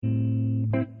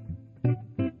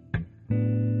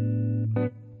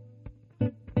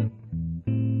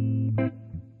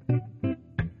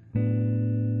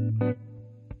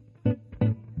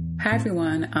Hi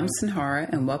everyone, I'm Sinhara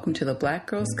and welcome to the Black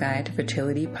Girl's Guide to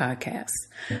Fertility podcast.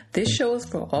 This show is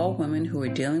for all women who are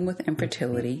dealing with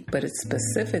infertility, but it's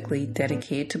specifically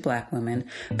dedicated to Black women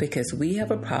because we have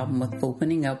a problem with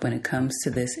opening up when it comes to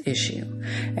this issue.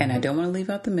 And I don't want to leave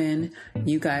out the men,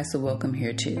 you guys are welcome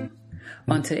here too.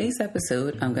 On today's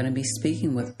episode, I'm going to be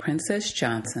speaking with Princess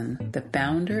Johnson, the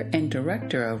founder and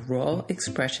director of Royal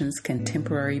Expressions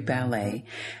Contemporary Ballet,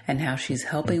 and how she's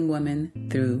helping women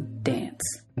through dance.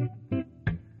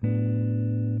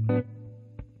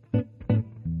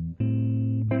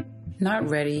 Not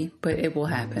ready, but it will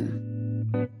happen.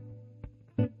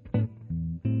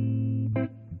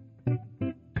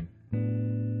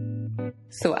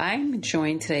 So I'm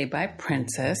joined today by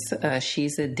Princess.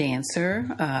 She's a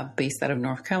dancer based out of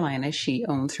North Carolina. She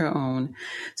owns her own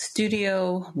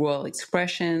studio, Royal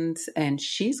Expressions, and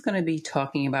she's going to be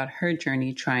talking about her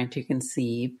journey trying to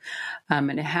conceive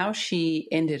and how she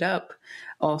ended up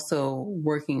also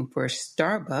working for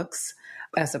Starbucks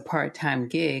as a part-time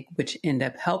gig, which ended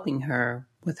up helping her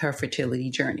with her fertility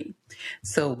journey.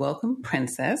 So welcome,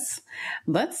 Princess.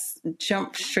 Let's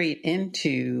jump straight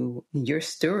into your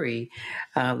story.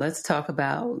 Let's talk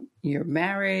about your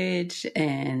marriage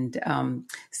and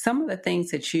some of the things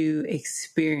that you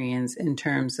experienced in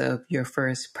terms of your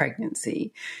first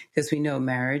pregnancy. Because we know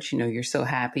marriage, you're so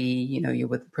happy, you're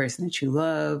with the person that you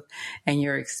love, and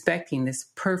you're expecting this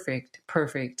perfect,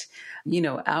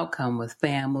 outcome with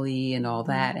family and all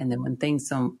that. And then when things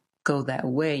don't go that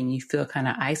way and you feel kind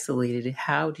of isolated,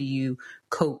 how do you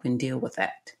cope and deal with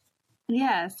that?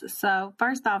 Yes. So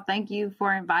first off, thank you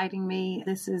for inviting me.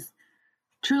 This is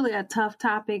truly a tough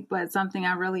topic, but something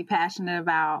I'm really passionate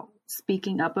about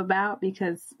speaking up about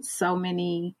because so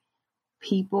many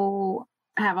people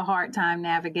have a hard time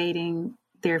navigating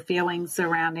their feelings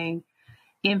surrounding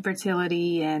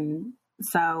infertility. And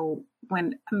so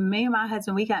when me and my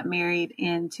husband, we got married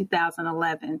in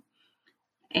 2011,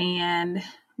 and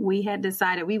we had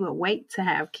decided we would wait to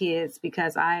have kids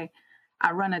because I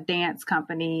run a dance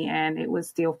company and it was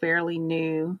still fairly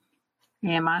new.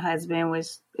 And my husband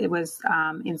was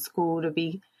in school to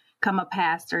become a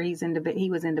pastor. He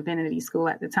was in divinity school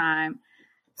at the time.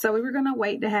 So we were going to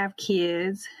wait to have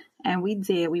kids, and we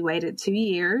did. We waited 2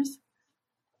 years.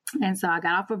 And so I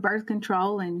got off of birth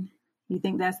control, and you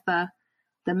think that's the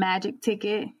magic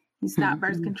ticket. You stop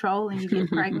birth control and you get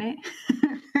pregnant.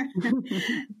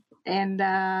 And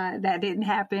that didn't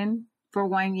happen for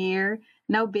 1 year.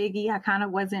 No biggie. I kind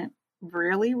of wasn't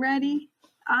really ready,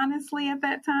 honestly, at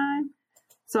that time.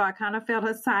 So I kind of felt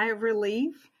a sigh of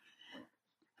relief.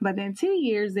 But then 2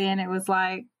 years in, it was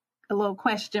like a little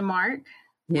question mark.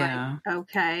 Yeah. Like,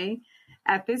 okay.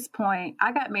 At this point,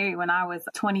 I got married when I was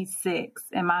 26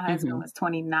 and my husband was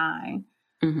 29.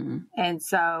 Mm-hmm. And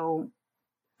so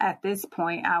at this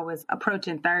point, I was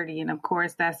approaching 30. And of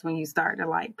course, that's when you start to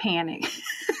like panic.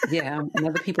 Yeah. And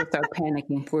other people start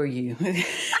panicking for you.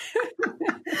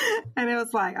 And it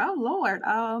was like, oh, Lord.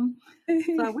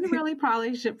 So we really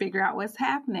probably should figure out what's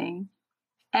happening.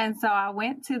 And so I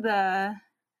went to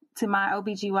my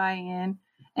OBGYN,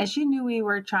 and she knew we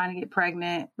were trying to get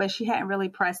pregnant, but she hadn't really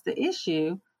pressed the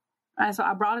issue. And so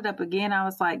I brought it up again. I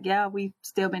was like, yeah, we've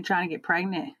still been trying to get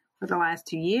pregnant for the last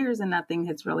 2 years and nothing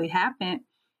has really happened.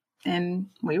 And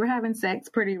we were having sex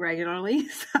pretty regularly.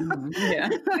 So yeah.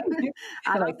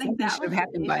 I don't think that should have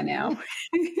happened by now.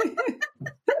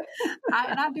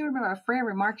 I do remember a friend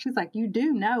remarked, she's like, you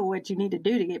do know what you need to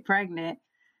do to get pregnant.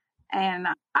 And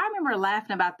I remember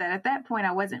laughing about that. At that point,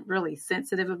 I wasn't really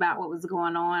sensitive about what was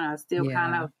going on. I was still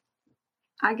kind of,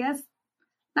 I guess,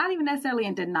 not even necessarily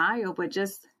in denial, but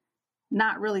just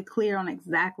not really clear on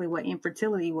exactly what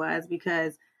infertility was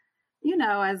because,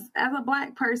 as a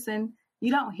Black person,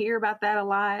 you don't hear about that a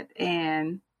lot.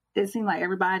 And it seemed like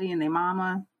everybody and their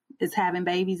mama is having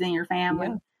babies in your family.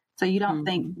 Yeah. So you don't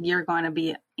think you're going to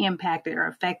be impacted or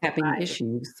affected by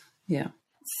issues. Yeah.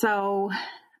 So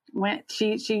when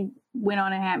she went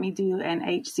on and had me do an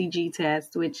HCG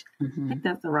test, which I think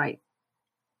that's the right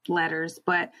letters,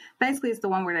 but basically it's the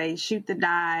one where they shoot the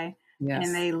dye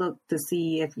and they look to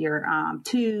see if your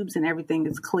tubes and everything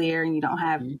is clear and you don't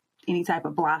have any type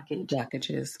of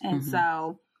blockages. And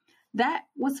so that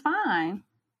was fine.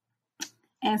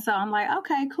 And so I'm like,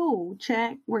 okay, cool.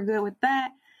 Check. We're good with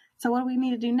that. So what do we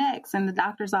need to do next? And the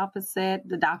doctor's office said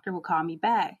the doctor will call me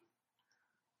back.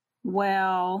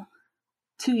 Well,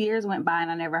 2 years went by and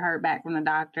I never heard back from the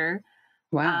doctor.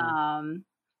 Wow.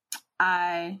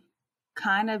 I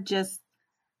kind of just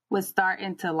was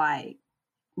starting to like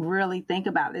really think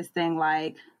about this thing.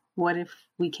 Like, what if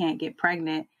we can't get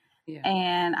pregnant? Yeah.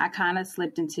 And I kind of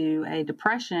slipped into a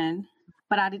depression,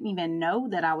 but I didn't even know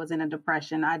that I was in a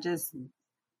depression. I just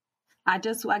I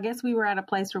guess we were at a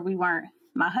place where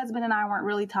my husband and I weren't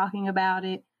really talking about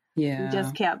it. Yeah. We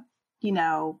just kept,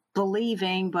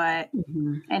 believing,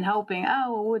 and hoping,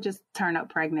 oh, well, we'll just turn up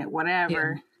pregnant,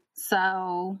 whatever. Yeah.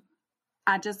 So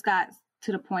I just got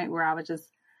to the point where I was just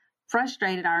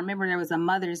frustrated. I remember there was a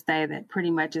Mother's Day that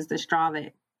pretty much is the straw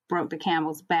that broke the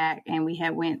camel's back. And we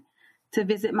had went to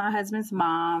visit my husband's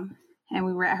mom, and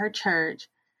we were at her church,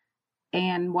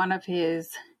 and one of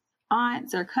his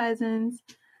aunts or cousins,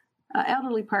 an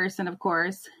elderly person, of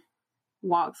course,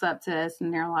 walks up to us,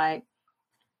 and they're like,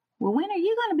 well, when are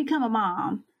you going to become a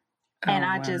mom? And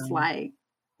I just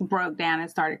broke down and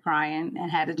started crying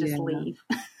and had to just leave.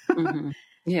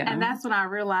 Yeah. And that's when I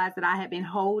realized that I had been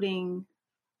holding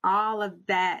all of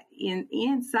that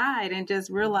inside, and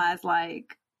just realized,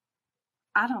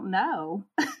 I don't know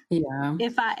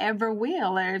if I ever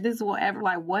will, or if this will ever,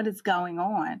 what is going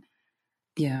on.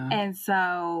 Yeah. And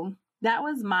so that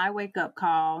was my wake up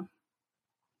call.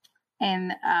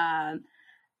 And I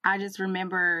just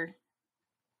remember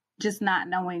just not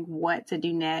knowing what to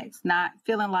do next, not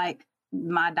feeling like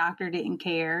my doctor didn't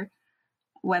care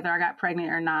whether I got pregnant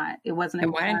or not. It wasn't.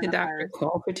 And why didn't the doctor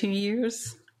call for 2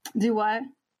 years? Do what?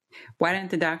 Why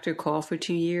didn't the doctor call for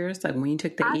 2 years? Like when you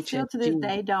took the HSG? I still to this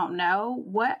day don't know.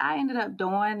 What I ended up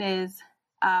doing is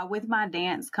with my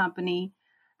dance company,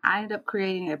 I ended up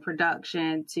creating a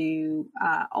production to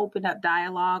open up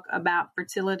dialogue about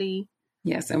fertility.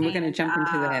 Yes, and we're going to jump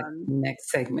into that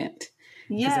next segment.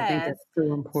 Yes. I think that's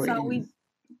so important. So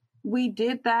we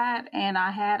did that, and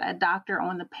I had a doctor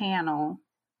on the panel.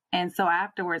 And so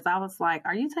afterwards I was like,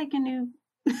 are you taking new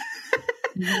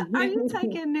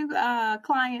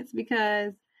clients?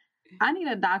 Because I need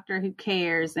a doctor who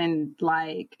cares and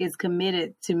is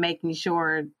committed to making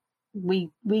sure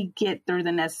we get through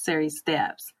the necessary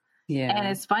steps. Yeah. And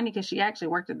it's funny because she actually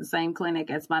worked at the same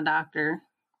clinic as my doctor.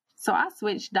 So I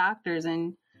switched doctors,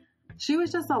 and she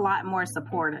was just a lot more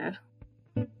supportive.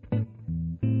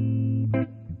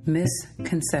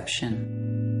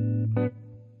 Misconception.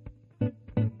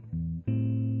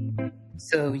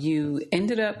 So you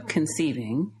ended up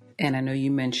conceiving, and I know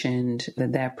you mentioned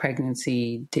that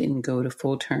pregnancy didn't go to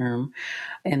full term.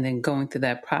 And then going through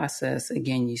that process,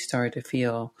 again, you started to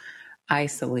feel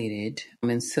isolated.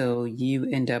 And so you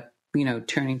end up,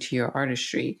 turning to your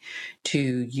artistry to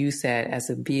use that as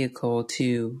a vehicle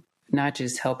to not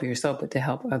just help yourself, but to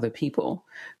help other people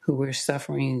who were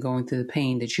suffering and going through the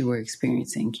pain that you were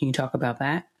experiencing. Can you talk about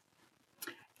that?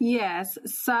 Yes.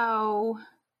 So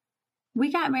we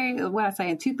got married,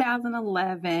 in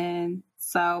 2011.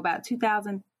 So about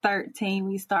 2013,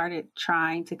 we started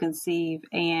trying to conceive.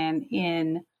 And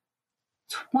in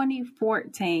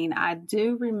 2014, I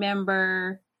do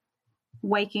remember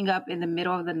waking up in the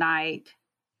middle of the night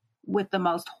with the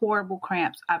most horrible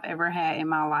cramps I've ever had in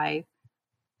my life.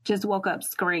 Just woke up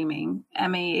screaming. I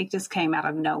mean, it just came out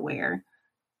of nowhere.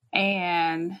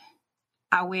 And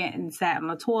I went and sat on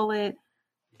the toilet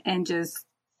and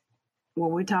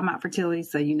we're talking about fertility,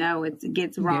 so it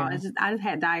gets raw. Yeah. I just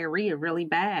had diarrhea really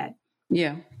bad.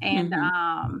 Yeah. And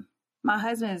my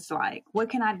husband is like, what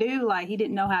can I do? He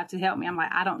didn't know how to help me. I'm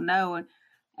like, I don't know.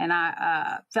 And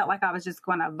I felt like I was just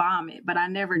going to vomit, but I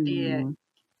never did.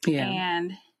 Yeah.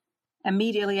 And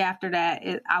immediately after that,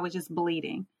 I was just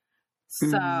bleeding.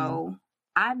 So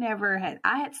I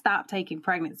had stopped taking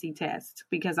pregnancy tests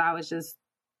because I was just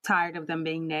tired of them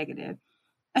being negative.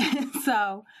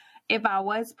 So if I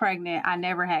was pregnant, I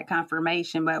never had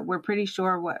confirmation, but we're pretty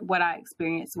sure what I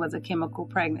experienced was a chemical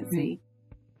pregnancy.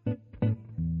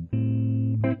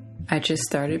 I just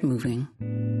started moving.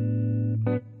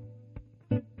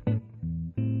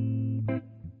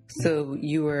 So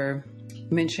you were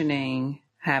mentioning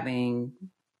having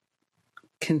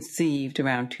conceived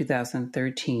around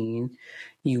 2013.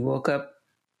 You woke up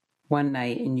one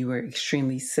night and you were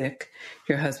extremely sick.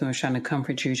 Your husband was trying to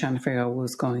comfort you, trying to figure out what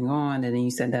was going on. And then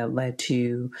you said that led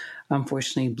to,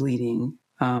 unfortunately, bleeding.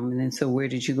 And then so where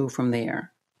did you go from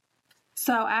there?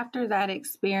 So after that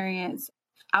experience,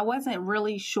 I wasn't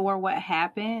really sure what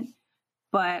happened,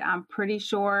 but I'm pretty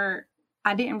sure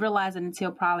I didn't realize it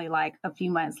until probably a few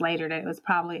months later that it was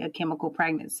probably a chemical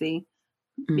pregnancy.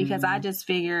 Because I just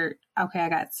figured, okay, I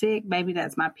got sick. Maybe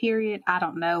that's my period. I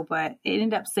don't know. But it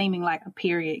ended up seeming like a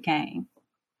period came.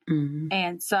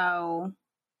 And so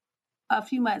a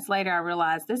few months later, I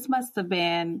realized this must have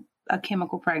been a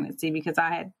chemical pregnancy because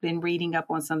I had been reading up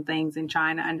on some things and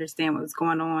trying to understand what was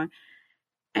going on.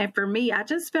 And for me, I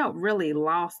just felt really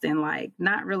lost and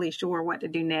not really sure what to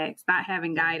do next, not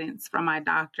having guidance from my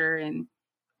doctor and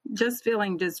just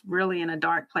feeling just really in a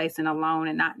dark place and alone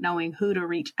and not knowing who to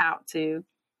reach out to.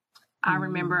 I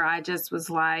remember I just was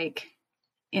like,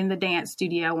 in the dance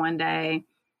studio one day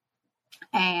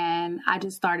and I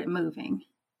just started moving.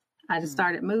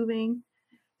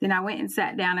 Then I went and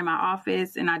sat down in my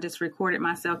office and I just recorded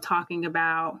myself talking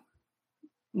about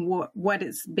what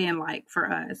it's been like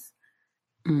for us.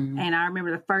 And I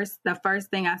remember the first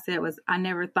thing I said was, I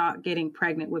never thought getting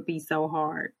pregnant would be so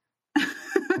hard.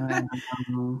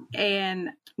 And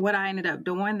what I ended up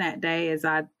doing that day is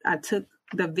I took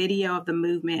the video of the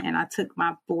movement and I took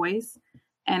my voice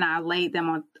and I laid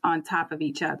them on top of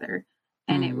each other.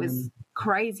 And it was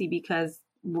crazy because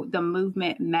the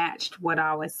movement matched what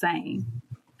I was saying.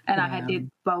 And I did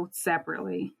both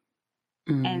separately.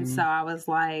 And so I was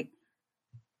like,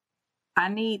 I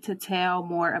need to tell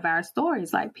more of our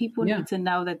stories. Like, people need to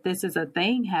know that this is a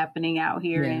thing happening out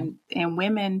here. And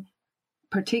women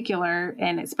particular,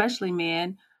 and especially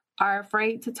men, are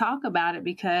afraid to talk about it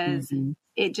because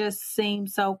it just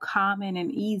seems so common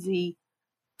and easy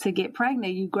to get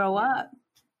pregnant. You grow up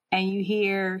and you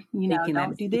hear,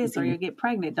 don't do this or you'll get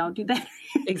pregnant. Don't do that.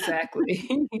 Exactly.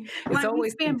 It's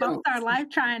always we spend most our life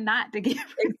trying not to get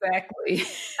pregnant. Exactly.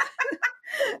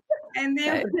 And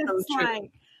then it's so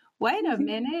like, wait a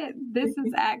minute, this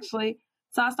is actually,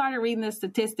 so I started reading the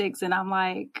statistics and I'm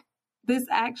like, this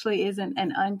actually isn't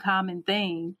an uncommon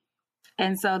thing.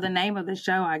 And so the name of the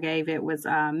show I gave it was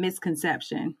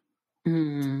Misconception.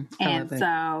 And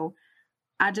so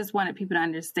I just wanted people to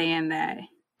understand that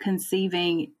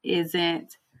conceiving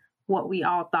isn't what we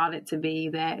all thought it to be,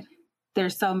 that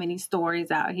there's so many stories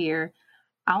out here.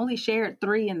 I only shared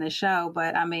 3 in the show,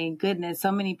 but I mean, goodness,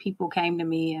 so many people came to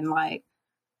me and like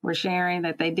were sharing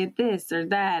that they did this or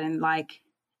that. And like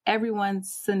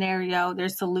everyone's scenario, their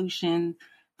solution,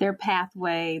 their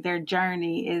pathway, their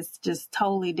journey is just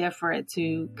totally different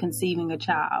to conceiving a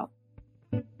child.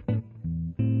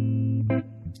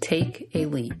 Take a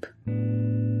leap.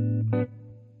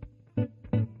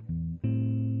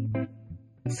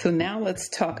 So now let's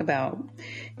talk about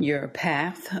your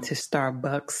path to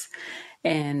Starbucks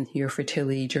and your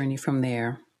fertility journey from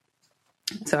there.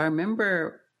 So I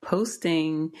remember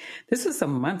posting, this was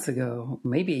some months ago,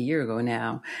 maybe a year ago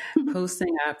now, I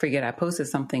posted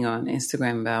something on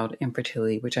Instagram about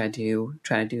infertility, which I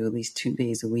try to do at least 2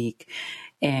 days a week.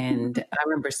 And I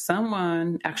remember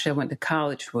someone actually I went to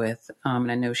college with,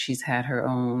 and I know she's had her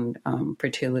own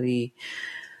fertility,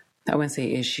 I wouldn't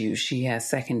say issues. She has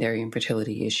secondary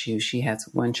infertility issues. She has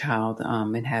one child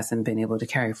and hasn't been able to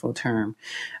carry full term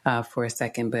for a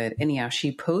second. But anyhow,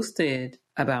 she posted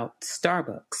about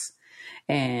Starbucks.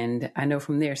 And I know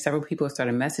from there, several people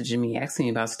started messaging me, asking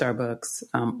me about Starbucks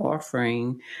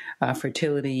offering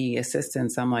fertility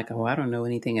assistance. I'm like, oh, I don't know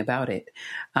anything about it.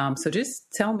 So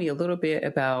just tell me a little bit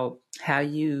about how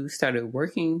you started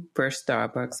working for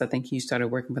Starbucks. I think you started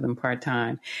working for them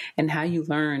part-time, and how you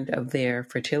learned of their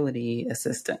fertility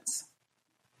assistance.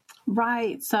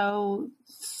 Right. So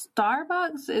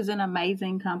Starbucks is an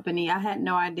amazing company. I had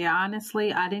no idea.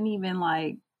 Honestly, I didn't even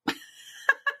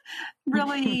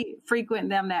really frequent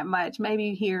them that much,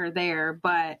 maybe here or there.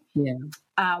 But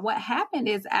what happened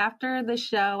is after the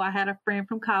show, I had a friend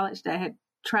from college that had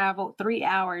traveled 3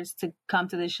 hours to come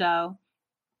to the show.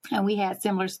 And we had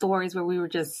similar stories where we were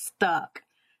just stuck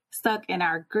in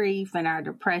our grief and our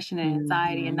depression and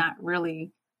anxiety and not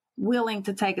really willing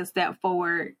to take a step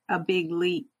forward, a big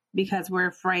leap, because we're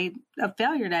afraid of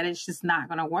failure, that it's just not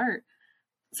going to work.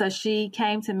 So she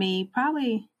came to me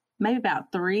probably maybe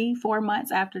about 3-4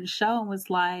 months after the show and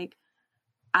was like,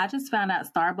 I just found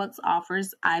out Starbucks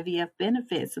offers IVF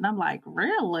benefits. And I'm like,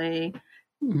 really?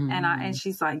 And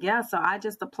she's like, yeah. So I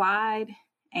just applied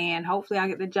and hopefully I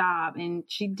get the job. And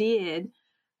she did.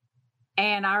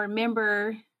 And I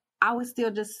remember I was still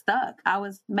just stuck. I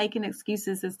was making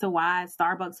excuses as to why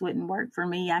Starbucks wouldn't work for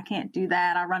me. I can't do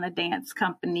that. I run a dance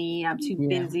company. I'm too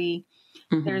busy.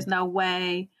 There's no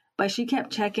way. But she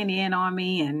kept checking in on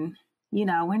me and, when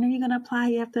are you going to apply?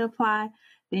 You have to apply.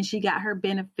 Then she got her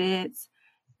benefits.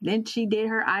 Then she did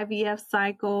her IVF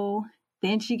cycle.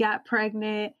 Then she got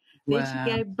pregnant. Then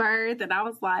she gave birth. And I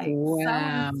was like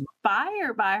so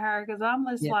inspired by her, because I'm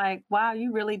just like, wow,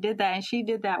 you really did that. And she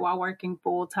did that while working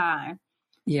full time.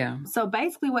 Yeah. So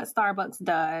basically what Starbucks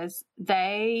does,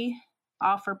 they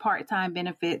offer part-time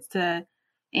benefits to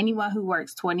anyone who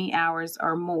works 20 hours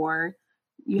or more.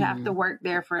 You have to work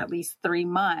there for at least 3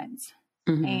 months.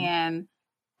 And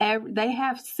they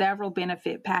have several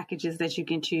benefit packages that you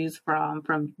can choose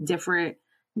from different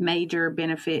major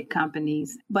benefit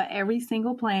companies. But every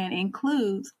single plan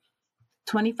includes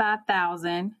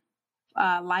 $25,000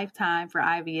 lifetime for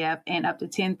IVF and up to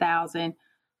 $10,000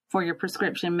 for your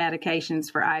prescription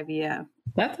medications for IVF.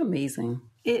 That's amazing.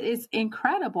 It is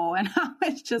incredible. And I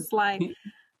was just like,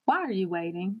 why are you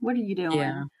waiting? What are you doing?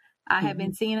 Yeah. I have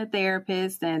been seeing a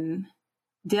therapist and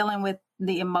dealing with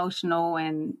the emotional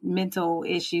and mental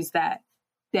issues that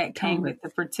came with the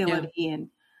fertility.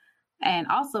 And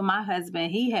also my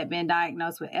husband, he had been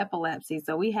diagnosed with epilepsy.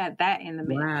 So we had that in the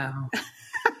mix. Wow.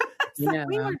 So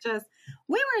we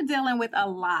were dealing with a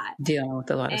lot. Dealing with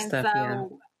a lot of stuff.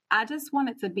 So I just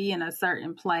wanted to be in a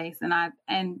certain place. And I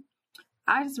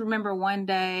just remember one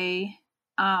day,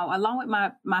 along with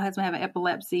my husband having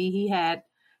epilepsy, he had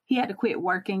to quit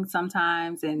working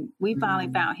sometimes. And we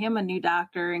finally found him a new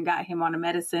doctor and got him on a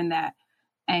medicine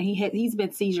and he's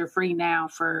been seizure free now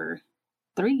for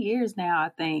 3 years now, I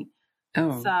think.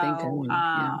 Oh, so, thank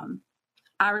God.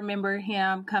 I remember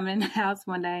him coming in the house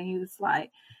one day and he was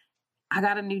like, I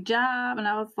got a new job. And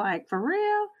I was like, for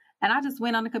real? And I just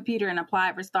went on the computer and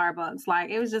applied for Starbucks. Like,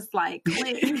 it was just like,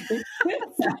 click.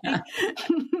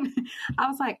 I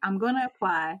was like, I'm going to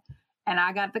apply. And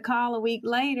I got the call a week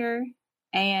later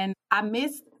and I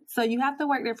missed. So you have to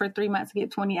work there for 3 months to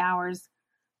get 20 hours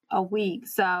a week.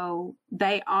 So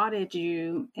they audit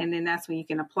you and then that's when you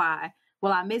can apply.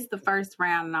 Well, I missed the first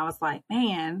round and I was like,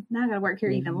 man, now I got to work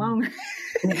here even longer.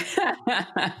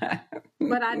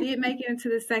 But I did make it into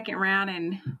the second round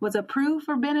and was approved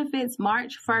for benefits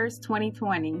March 1st,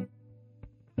 2020.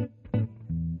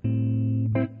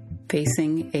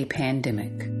 Facing a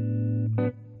pandemic.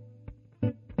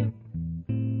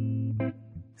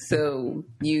 So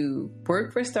you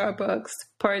work for Starbucks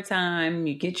part-time,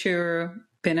 you get your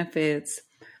benefits.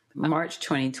 March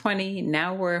 2020.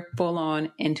 Now we're full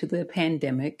on into the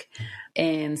pandemic.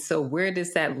 And so where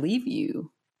does that leave you?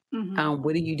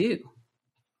 What do you do?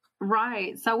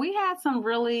 Right. So we had some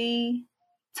really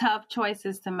tough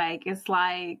choices to make. It's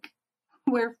like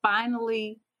we're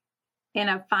finally in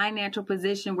a financial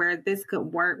position where this could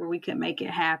work, where we could make it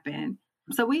happen.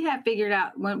 So we had figured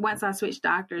out once I switched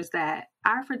doctors that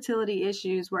our fertility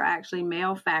issues were actually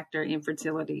male factor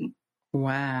infertility.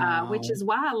 Wow. Which is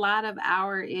why a lot of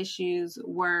our issues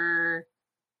were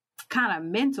kind of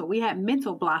mental. We had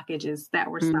mental blockages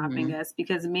that were stopping us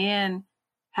because men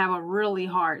have a really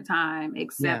hard time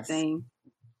accepting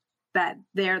that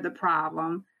they're the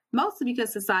problem, mostly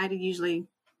because society usually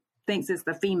thinks it's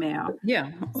the female.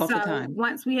 Yeah, all the time.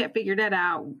 Once we had figured that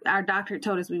out, our doctor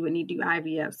told us we would need to do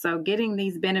IVF. So getting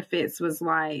these benefits was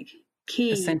like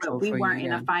key, essential, but we weren't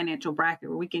in a financial bracket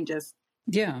where we can just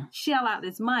shell out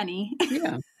this money.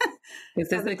 Yeah,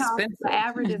 it's expensive. The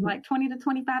average is like 20 to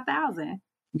 25,000.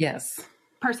 Yes,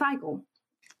 per cycle,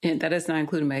 and that does not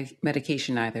include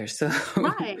medication either. So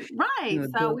right.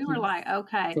 So we were like,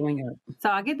 okay. So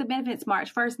I get the benefits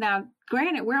March 1st. Now,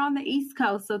 granted, we're on the East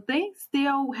Coast, so things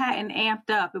still hadn't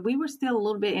amped up, and we were still a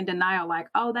little bit in denial. Like,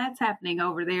 oh, that's happening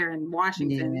over there in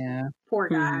Washington. Yeah. Poor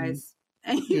guys.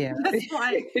 And you're just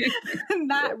like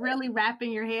not really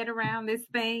wrapping your head around this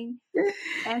thing.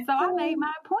 And so I made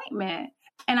my appointment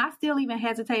and I still even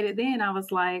hesitated then. I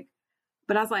was like,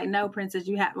 no, Princess,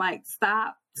 you have like,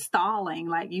 stop stalling.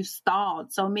 Like you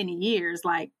stalled so many years,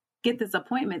 like get this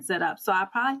appointment set up. So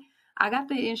I got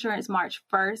the insurance March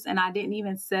 1st and I didn't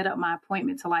even set up my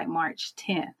appointment till like March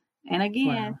 10th. And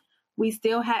again, we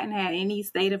still hadn't had any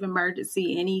state of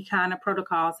emergency, any kind of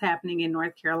protocols happening in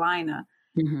North Carolina.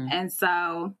 And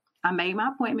so I made my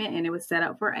appointment and it was set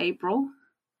up for April.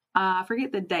 I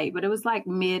forget the date, but it was like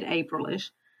mid-April-ish.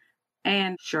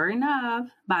 And sure enough,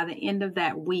 by the end of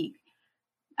that week,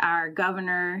 our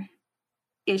governor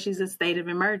issues a state of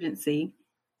emergency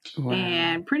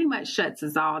and pretty much shuts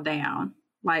us all down.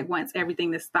 Like once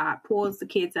everything is stopped, pulls the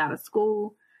kids out of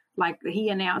school. Like he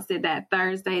announced it that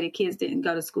Thursday, the kids didn't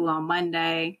go to school on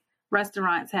Monday.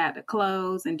 Restaurants had to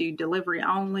close and do delivery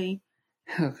only.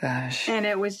 Oh, gosh. And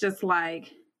it was just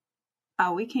like,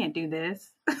 oh, we can't do this.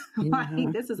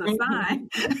 Like, this is a sign.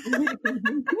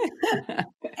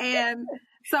 And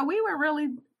so we were really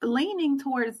leaning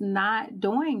towards not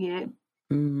doing it.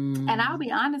 And I'll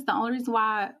be honest, the only reason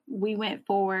why we went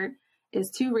forward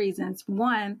is 2 reasons.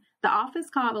 One, the office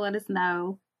called to let us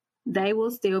know they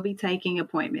will still be taking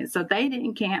appointments. So they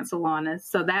didn't cancel on us.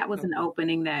 So that was an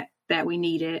opening that we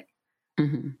needed.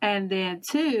 And then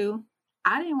 2,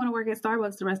 I didn't want to work at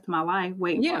Starbucks the rest of my life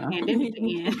waiting for a pandemic to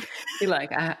end. You're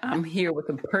like, I'm here with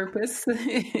a purpose. I mean,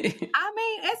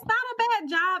 it's not a bad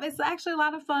job. It's actually a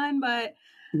lot of fun, but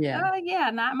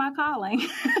not my calling.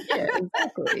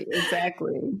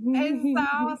 Exactly. And so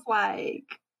I was like,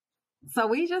 so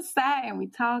we just sat and we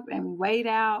talked and we weighed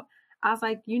out. I was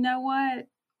like, you know what?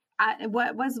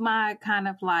 What was my kind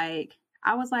of like,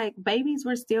 I was like, babies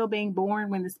were still being born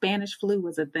when the Spanish flu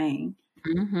was a thing.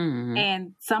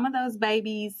 And some of those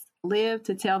babies lived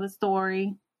to tell the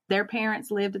story. Their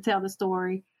parents lived to tell the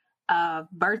story. of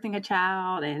birthing a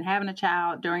child and having a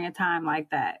child during a time like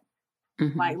that.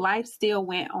 Mm-hmm. Like life still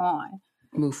went on.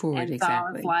 Move forward, and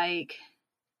exactly. So it's like,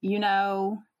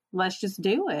 let's just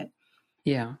do it.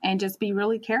 Yeah. And just be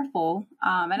really careful.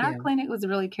 And our clinic was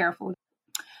really careful.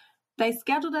 They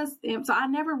scheduled us. So I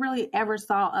never really ever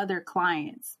saw other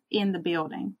clients in the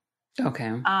building.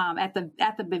 Okay. At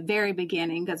the very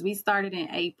beginning, because we started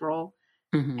in April,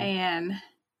 and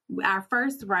our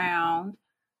first round,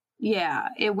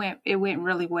 it went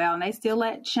really well, and they still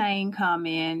let Shane come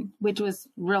in, which was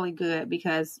really good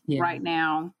because right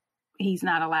now he's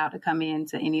not allowed to come in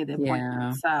to any of the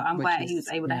appointments. So I'm glad he was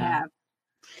able to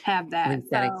have that.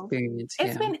 That experience.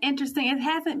 It's been interesting. It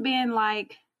hasn't been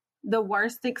like the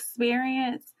worst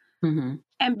experience,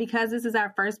 and because this is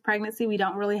our first pregnancy, we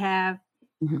don't really have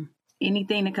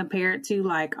anything to compare it to.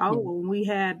 Like, when we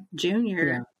had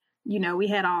Junior, we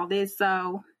had all this.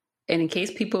 So. And in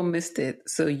case people missed it,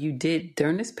 so you did,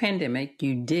 during this pandemic,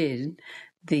 you did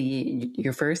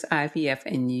your first IVF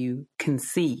and you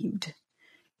conceived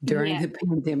during the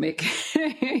pandemic.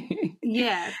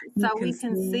 Yes. So we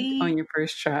conceived on your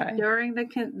first try. During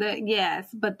yes,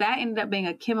 but that ended up being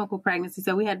a chemical pregnancy.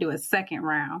 So we had to do a second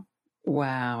round.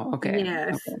 Wow. Okay.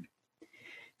 Yes. Okay.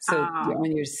 So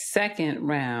on your second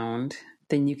round,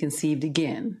 then you conceived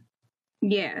again.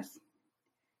 Yes.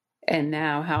 And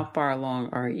now how far along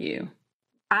are you?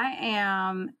 I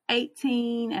am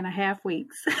 18 and a half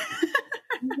weeks.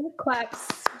 Claps.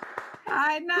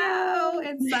 I know.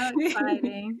 It's so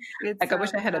exciting. I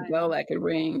wish I had a bell I could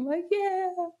ring. Like, yeah.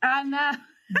 I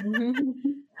know.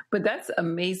 But that's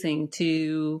amazing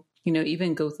to,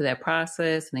 even go through that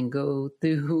process and then go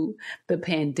through the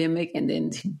pandemic and then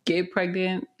to get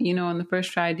pregnant, on the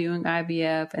first try doing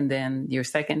IVF, and then your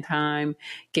second time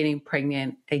getting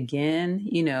pregnant again,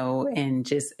 and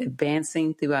just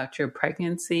advancing throughout your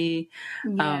pregnancy.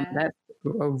 That's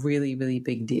a really, really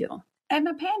big deal. And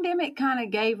the pandemic kind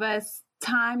of gave us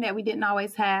time that we didn't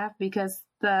always have because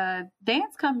the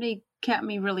dance company kept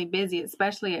me really busy,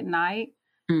 especially at night.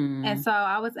 And so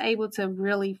I was able to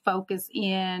really focus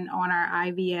in on our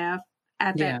IVF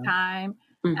at that time.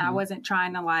 I wasn't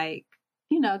trying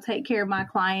to take care of my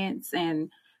clients. And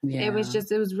it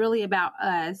was really about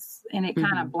us. And it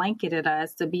kind of blanketed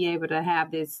us to be able to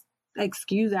have this,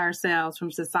 excuse ourselves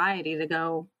from society to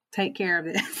go take care of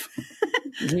this.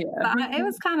 So it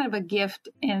was kind of a gift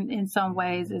in some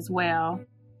ways as well.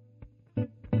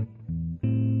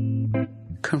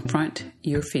 Confront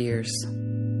your fears.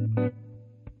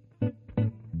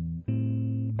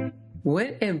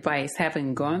 What advice,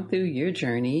 having gone through your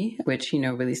journey, which,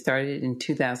 really started in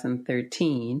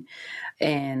 2013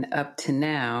 and up to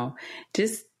now,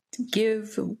 just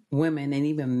give women and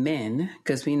even men,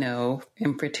 because we know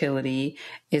infertility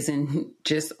isn't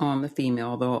just on the female,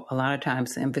 although a lot of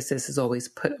times the emphasis is always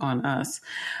put on us.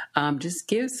 Just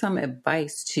give some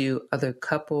advice to other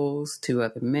couples, to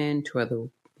other men, to other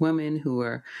women who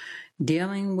are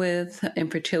dealing with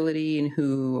infertility and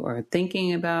who are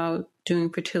thinking about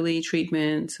doing fertility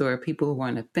treatments, or people who are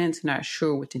on the fence, not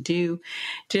sure what to do.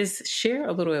 Just share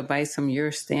a little advice from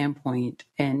your standpoint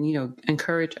and,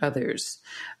 encourage others.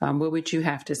 What would you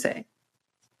have to say?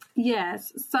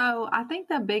 Yes. So I think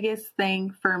the biggest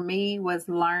thing for me was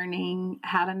learning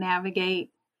how to navigate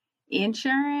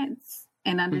insurance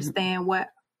and understand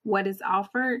what is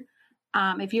offered.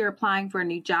 If you're applying for a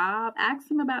new job, ask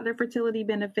them about their fertility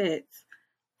benefits.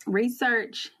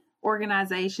 Research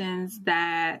organizations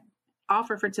that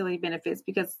offer fertility benefits,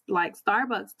 because like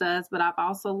Starbucks does, but I've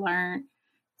also learned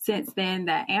since then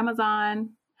that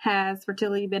Amazon has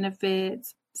fertility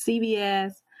benefits,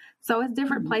 CVS. So it's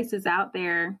different places out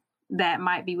there that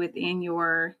might be within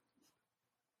your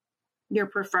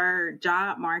preferred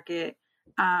job market,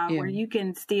 where you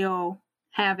can still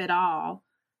have it all.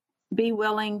 Be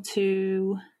willing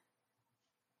to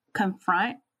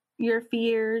confront your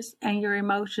fears and your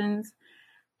emotions.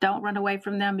 Don't run away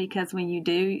from them, because when you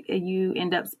do, you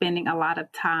end up spending a lot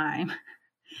of time.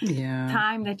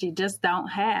 Time that you just don't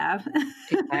have.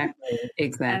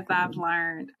 Exactly. As I've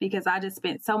learned, because I just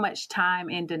spent so much time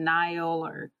in denial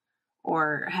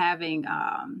or having,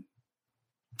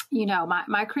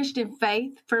 my Christian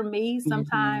faith for me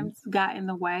sometimes got in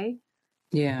the way.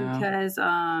 Yeah. Because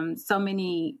so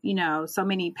many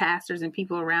pastors and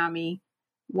people around me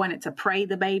wanted to pray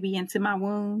the baby into my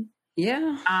womb.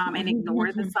 Yeah. And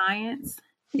ignore the science.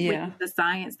 Yeah. The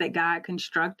science that God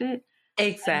constructed.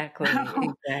 Exactly.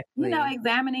 So, exactly.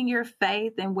 Examining your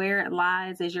faith and where it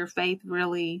lies. Is your faith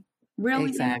really in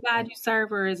the God you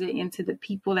serve, or is it into the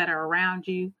people that are around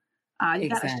you? You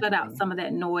got to shut out some of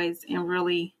that noise and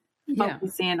really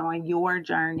focus in on your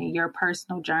journey, your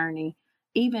personal journey,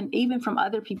 even from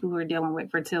other people who are dealing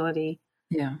with fertility.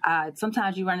 Yeah.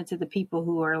 Sometimes you run into the people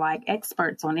who are like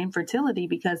experts on infertility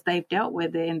because they've dealt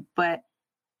with it, but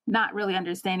not really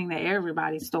understanding that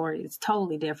everybody's story is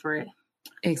totally different.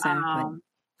 Exactly.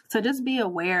 So just be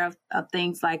aware of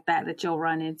things like that you'll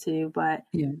run into, but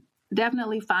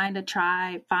definitely find a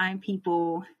tribe, find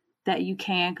people that you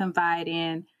can confide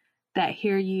in, that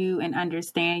hear you and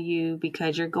understand you,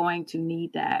 because you're going to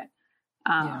need that.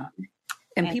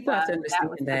 And people have to understand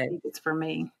that it's for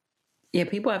me. Yeah,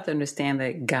 people have to understand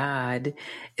that God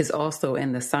is also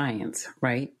in the science,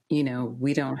 right?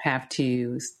 We don't have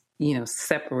to,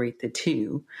 separate the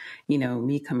two.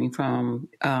 Me coming from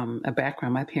a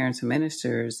background, my parents were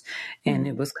ministers, and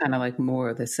it was kind of like more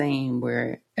of the same,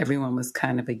 where everyone was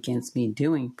kind of against me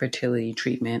doing fertility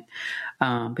treatment.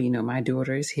 But, my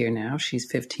daughter is here now.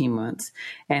 She's 15 months.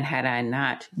 And had I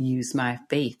not used my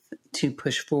faith to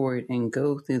push forward and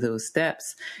go through those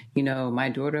steps, my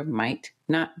daughter might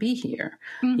not be here.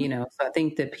 So I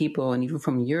think that people, and even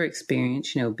from your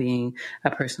experience, being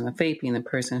a person of faith, being a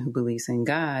person who believes in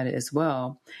God as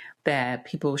well, that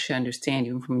people should understand,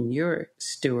 even from your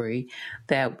story,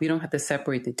 that we don't have to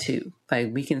separate the two.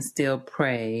 Like, we can still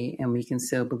pray and we can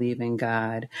still believe in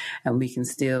God and we can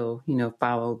still,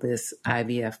 follow this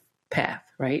IVF path,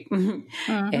 right?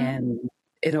 And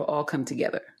it'll all come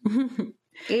together.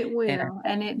 It will,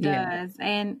 and it does.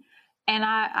 And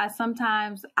I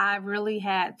sometimes I really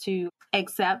had to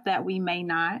accept that we may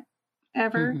not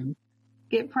ever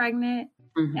get pregnant.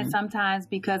 And sometimes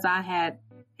because I had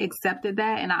accepted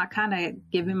that and I kind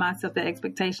of given myself the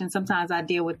expectation, sometimes I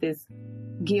deal with this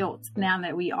guilt now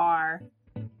that we are.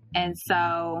 And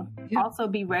so also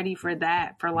be ready for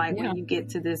that, for like when you get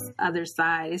to this other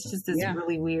side. It's just this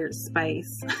really weird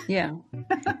space. Yeah.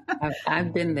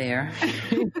 I've been there.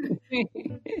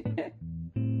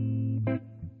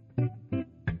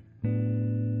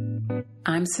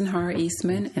 I'm Sinhara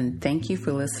Eastman, and thank you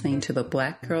for listening to the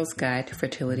Black Girl's Guide to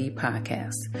Fertility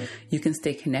podcast. You can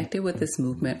stay connected with this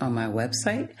movement on my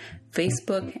website,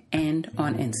 Facebook, and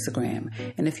on Instagram.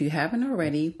 And if you haven't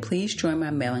already, please join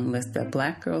my mailing list at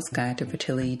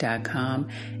blackgirlsguidetofertility.com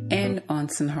and on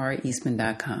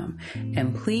sinharaeastman.com.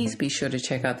 And please be sure to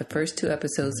check out the first 2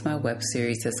 episodes of my web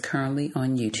series that's currently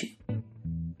on YouTube.